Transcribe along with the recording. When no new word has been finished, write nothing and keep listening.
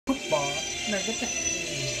บอสมันก็จะ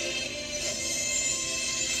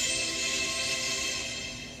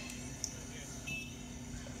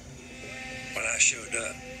When I showed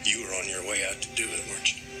up, you were on your way out to do it, weren't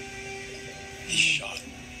you? He shot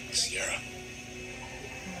Sierra.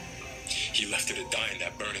 He left her to die in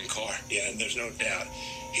that burning car. Yeah, and there's no doubt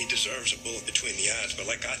he deserves a bullet between the eyes, but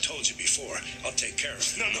like I told you before, I'll take care of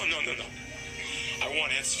him. No. I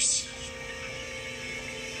want answers.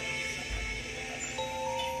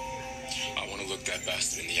 I want to look that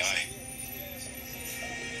bastard in the eye.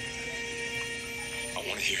 I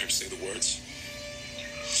want to hear him say the words.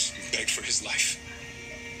 Beg for his life.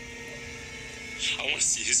 I want to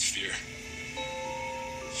see his fear.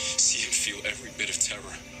 See him feel every bit of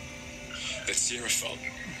terror that Sierra felt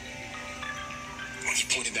when he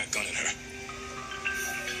pointed that gun at her.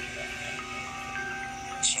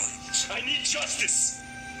 I need justice.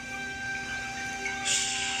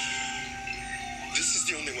 This is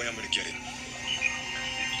the only way I'm going to get it.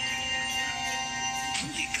 Oh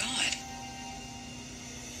my God.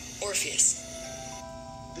 Orpheus.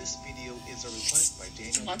 This video is a request by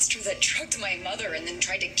Daniel. The monster that drugged my mother and then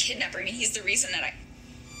tried to kidnap her. I mean, he's the reason that I...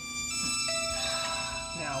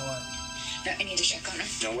 Now what? No, I need to check on her.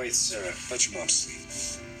 No, wait, Sarah. Let your mom sleep.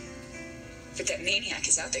 But that maniac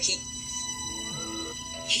is out there. He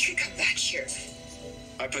could come back here.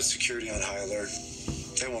 I put security on high alert.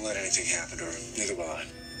 They won't let anything happen to her. Neither will I.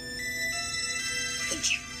 Thank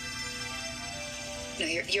you. No,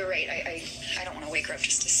 you're right. I don't want to wake her up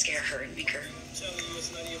just to scare her and make her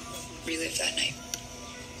relive that night.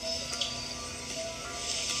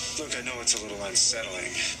 Look, I know it's a little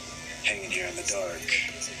unsettling, hanging here in the dark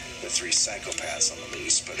with 3 psychopaths on the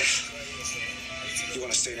loose, but if you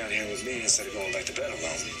want to stay down here with me instead of going back to bed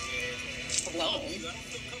alone. Alone?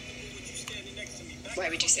 Why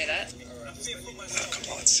would you say that? Oh,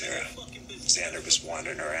 come on, Sarah. Xander was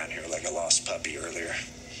wandering around here like a lost puppy earlier.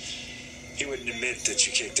 He wouldn't admit that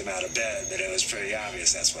you kicked him out of bed, but it was pretty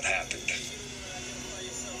obvious that's what happened.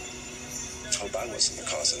 Hope I wasn't the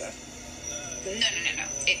cause of that. No.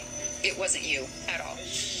 It wasn't you at all.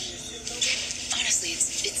 Honestly,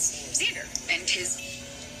 it's Xander and his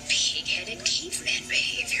pig-headed caveman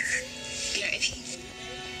behavior. You know, if he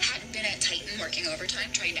hadn't been at Titan working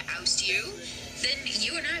overtime trying to oust you, then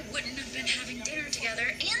you and I wouldn't have been having dinner together,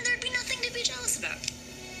 and there'd be nothing to be jealous about.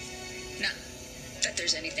 Not that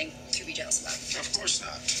there's anything to be jealous about. Of course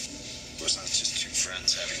not. Of course not. It's just 2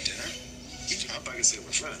 friends having dinner. I hope I can say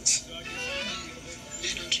we're friends. I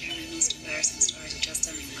don't share my most embarrassing stories with just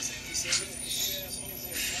anyone.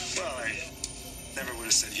 Well, I never would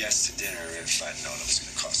have said yes to dinner if I'd known it was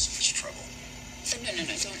going to cause so much trouble. No,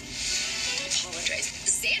 don't apologize.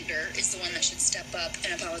 Xander is the one that should step up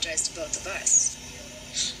and apologize to both of us.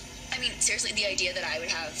 I mean, seriously, the idea that I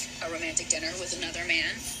would have a romantic dinner with another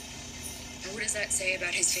man, what does that say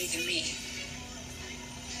about his faith in me?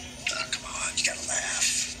 Oh, come on, you gotta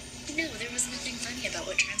laugh. No, there was nothing funny about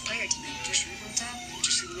what transpired tonight. You sure about that? Did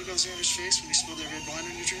you see the look on Xander's face when he spilled that red wine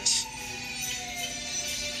on your dress?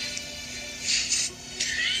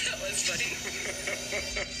 That was funny.